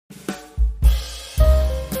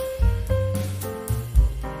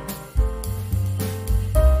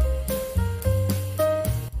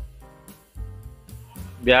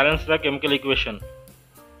Balance the chemical equation.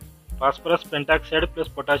 Phosphorus pentoxide plus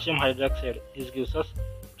potassium hydroxide gives us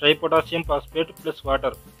tripotassium phosphate plus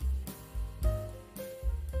water.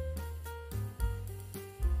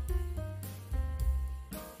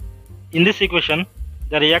 In this equation,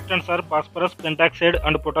 the reactants are phosphorus pentoxide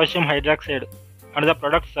and potassium hydroxide, and the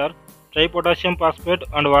products are tripotassium phosphate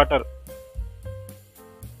and water.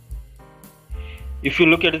 If you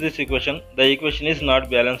look at this equation, the equation is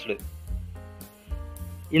not balanced.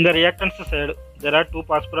 In the reactants side, there are 2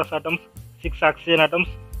 phosphorus atoms, 6 oxygen atoms,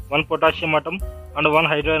 1 potassium atom and 1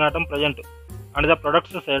 hydrogen atom present. And the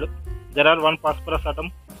products side, there are 1 phosphorus atom,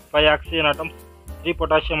 5 oxygen atoms, 3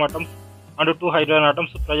 potassium atoms and 2 hydrogen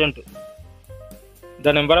atoms present.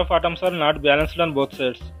 The number of atoms are not balanced on both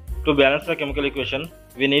sides. To balance the chemical equation,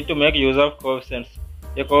 we need to make use of coefficients.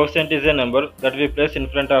 A coefficient is a number that we place in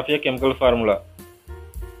front of a chemical formula.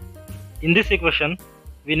 In this equation,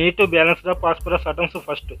 we need to balance the phosphorus atoms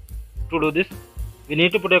first. To do this, we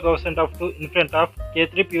need to put a coefficient of 2 in front of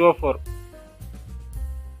K3PO4.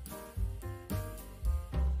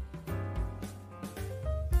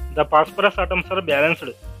 The phosphorus atoms are balanced.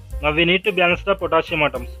 Now we need to balance the potassium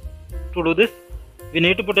atoms. To do this, we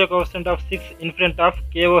need to put a coefficient of 6 in front of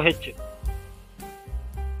KOH.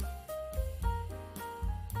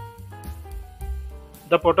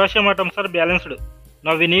 The potassium atoms are balanced.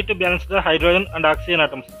 Now we need to balance the hydrogen and oxygen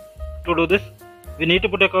atoms. To do this, we need to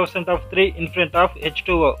put a coefficient of 3 in front of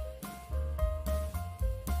H2O.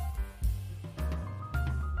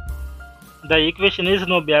 The equation is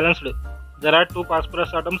now balanced. There are 2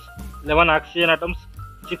 phosphorus atoms, 11 oxygen atoms,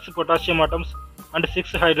 6 potassium atoms and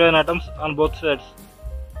 6 hydrogen atoms on both sides.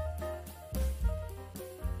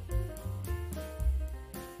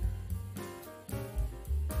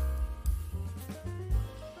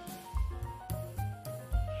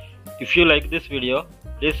 If you like this video,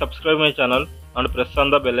 please subscribe my channel and press on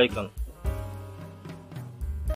the bell icon.